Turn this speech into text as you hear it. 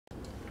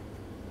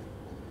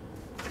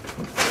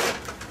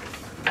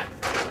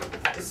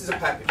This is a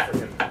package for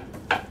him.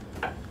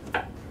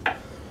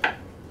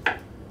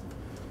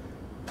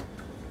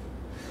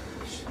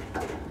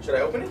 Should I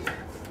open it?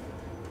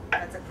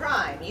 That's a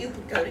crime. You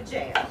could go to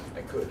jail.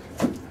 I could.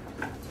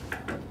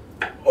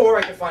 Or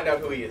I could find out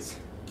who he is.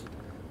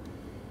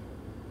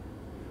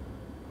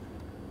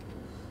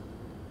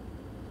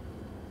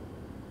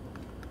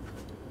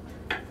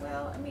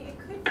 Well, I mean, it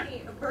could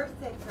be a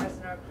birthday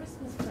present or a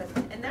Christmas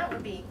present, and that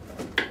would be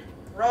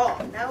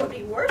wrong. That would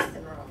be worse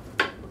than wrong.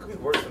 What could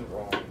be worse than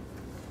wrong?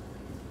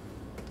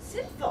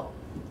 Sinful.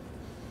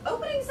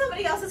 Opening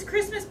somebody else's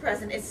Christmas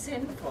present is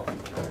sinful.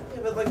 Yeah,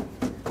 but like,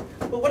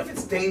 well, what if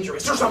it's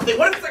dangerous or something?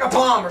 What if it's like a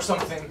bomb or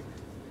something?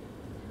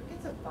 Who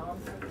gets a bomb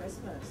for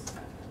Christmas?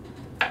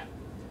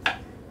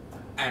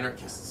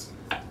 Anarchists.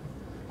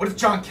 What if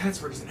Jon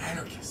Katsberg is an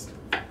anarchist?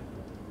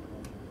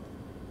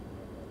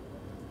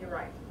 You're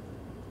right.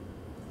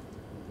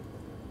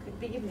 Could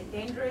be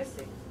dangerous.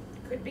 It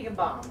could be a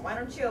bomb. Why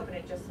don't you open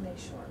it just to make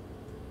sure?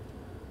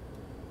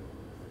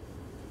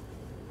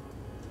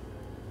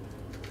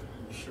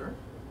 You sure?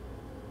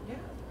 Yeah, of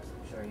course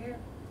I'm sure. Here.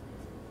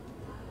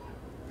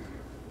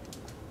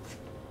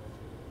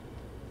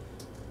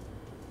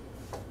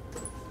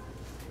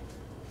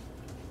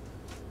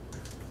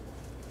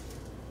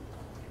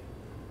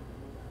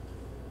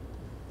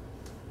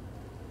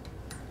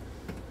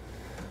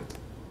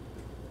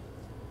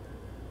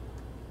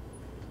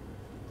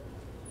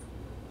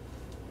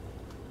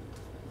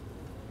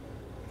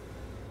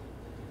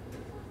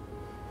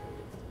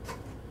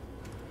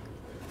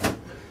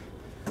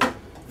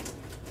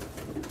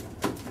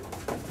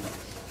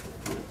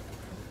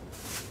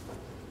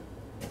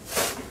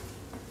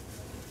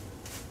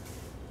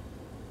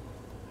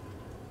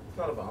 It's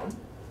not a bomb.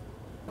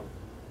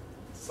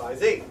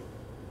 Size 8.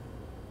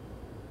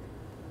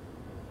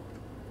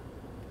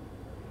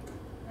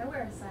 I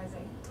wear a size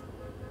 8.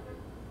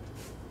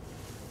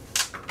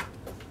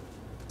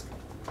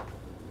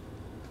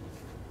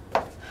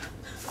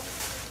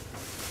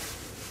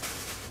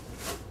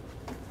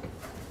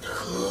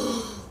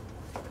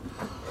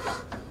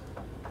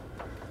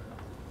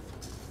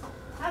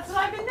 That's what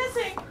I've been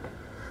missing.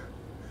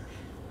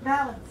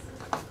 Balance.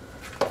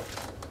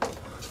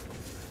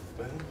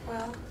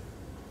 Well,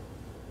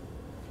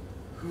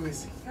 Who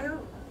is he? who?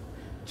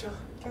 Jon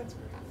Katsberg.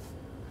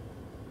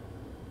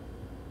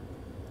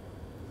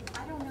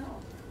 I don't know.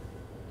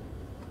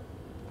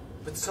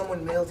 But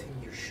someone mailed him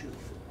your shoe.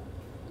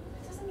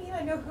 That doesn't mean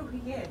I know who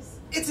he is.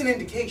 It's an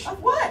indication.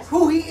 Of what?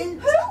 Who he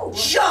is? Who?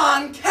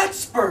 Jon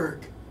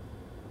Katsberg!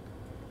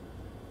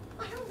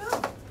 I don't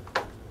know.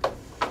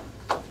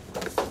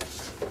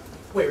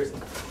 Where is it?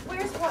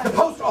 Where's what? The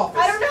post office!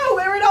 I don't know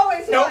where it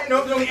always No, was.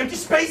 no, there's only empty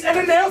space and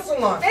a nail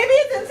salon! Maybe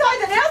it's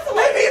inside the nail salon.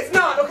 Maybe it's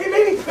not, okay?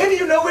 Maybe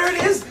you know where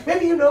it is.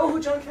 Maybe you know who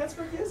Jon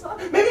Katsberg is, huh?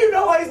 Maybe you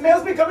know why his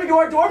mail's been coming to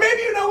our door.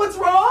 Maybe you know what's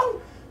wrong.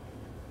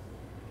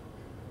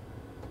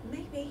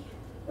 Maybe.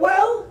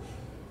 Well,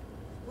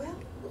 Well,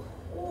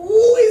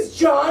 who is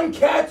Jon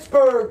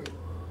Katsberg?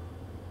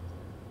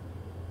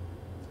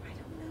 I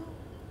don't know.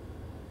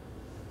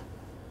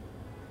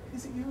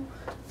 Is it you?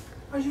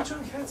 Are you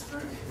Jon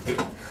Katsberg?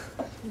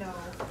 No.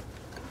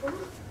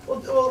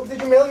 Well,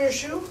 did you mail him your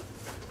shoe?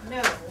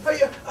 No.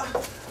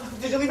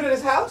 Did you leave it at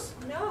his house?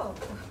 No.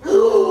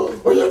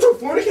 Are you two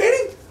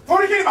fornicating?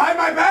 Fornicating behind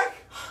my back?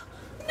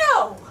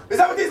 No. Is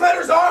that what these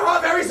letters are, huh?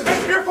 Very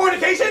severe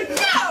fornication?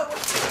 No.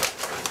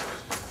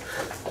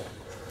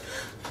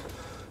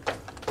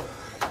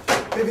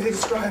 Maybe they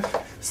describe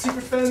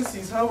secret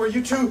fantasies, huh? Where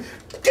you two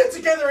get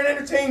together and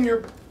entertain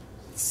your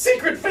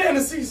secret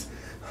fantasies.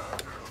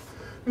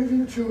 Maybe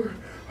you two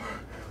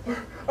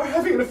are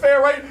having an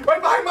affair right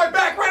behind my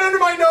back, right under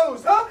my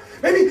nose, huh?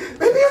 Maybe you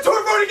two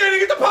are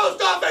fornicating at the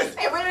post office!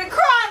 It was a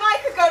crime. I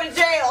could go to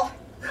jail.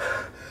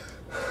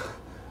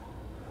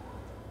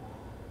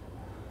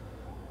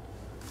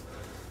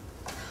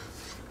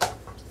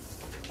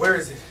 Where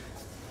is it?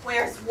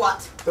 Where's what?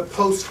 The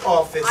post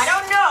office. I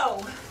don't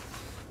know.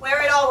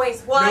 Where it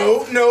always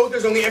was. No,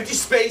 there's only empty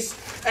space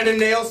and a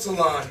nail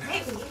salon.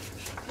 Maybe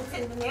it's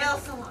in the nail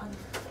salon.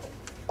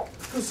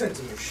 Who sent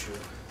him your shoe?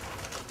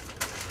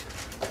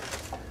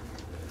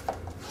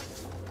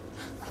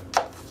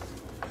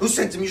 Who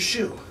sent him your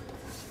shoe?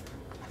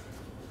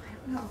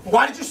 I don't know.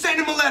 Why did you send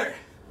him a letter?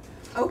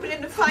 Open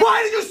it to find.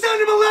 Why did you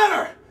send him a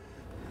letter?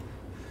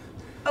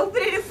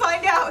 Open it to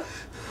find out.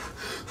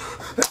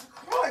 That's a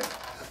crime.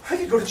 I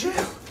could go to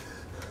jail.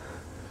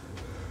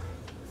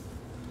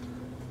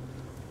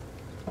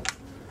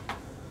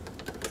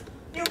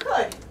 You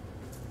could.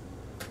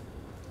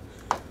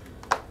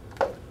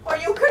 Or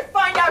you could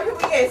find out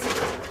who he is.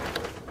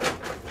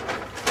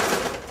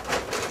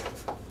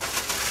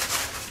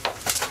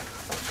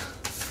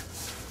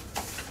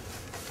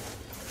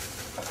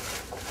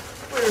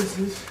 Where is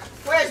it?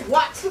 Where's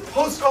what? The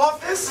post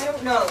office? I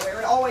don't know. Where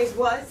it always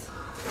was.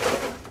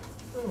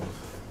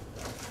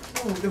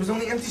 Oh, there was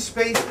only empty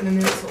space and a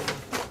nail salon.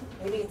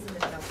 Maybe it's in the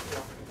nail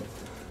salon.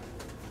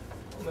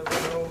 I'll never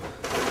know.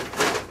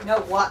 Know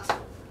what?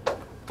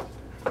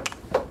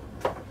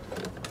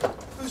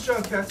 Who's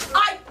Jon Katsberg?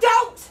 I